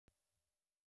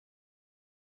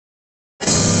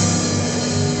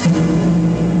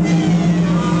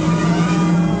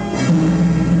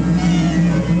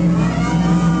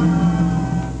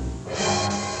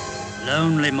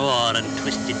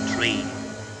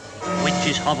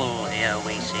witches hobble, here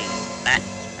we see. Bat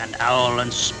and owl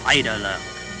and spider lurk,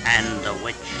 and the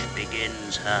witch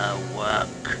begins her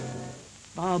work.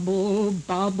 Bubble,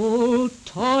 bubble,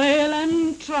 toil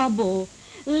and trouble,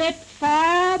 let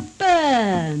fire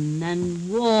burn and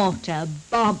water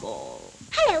bubble.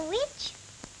 Hello, witch.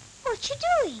 What you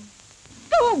doing?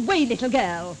 Go away, little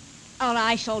girl, or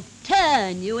I shall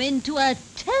turn you into a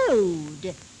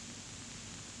toad.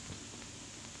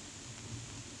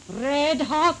 Red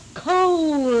hot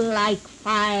coal like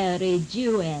fiery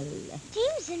jewel.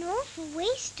 Seems an awful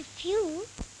waste of fuel.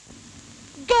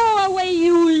 Go away,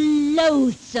 you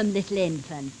loathsome little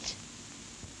infant.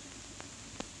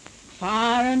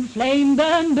 Fire and flame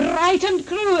burn bright and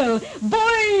cruel,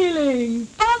 boiling,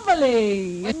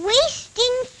 bubbling.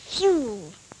 Wasting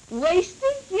fuel.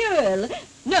 Wasting fuel?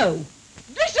 No.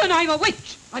 Listen, I'm a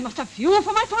witch. I must have fuel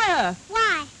for my fire.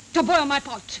 Why? To boil my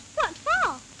pot. What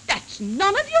for? That's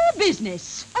none of your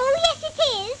business. Oh, yes, it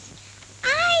is.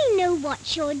 I know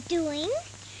what you're doing.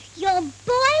 You're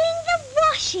boiling the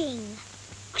washing.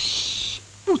 Shh!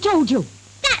 Who told you?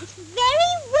 That's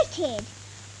very wicked.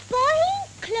 Boiling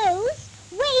clothes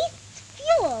wastes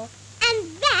fuel, and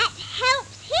that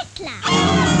helps Hitler.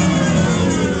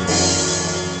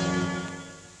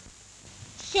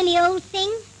 Silly old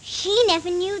thing. She never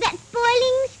knew that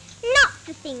boiling's not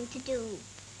the thing to do.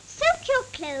 Soak your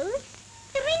clothes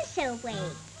the rinse away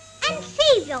and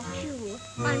save your fuel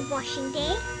on washing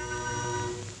day.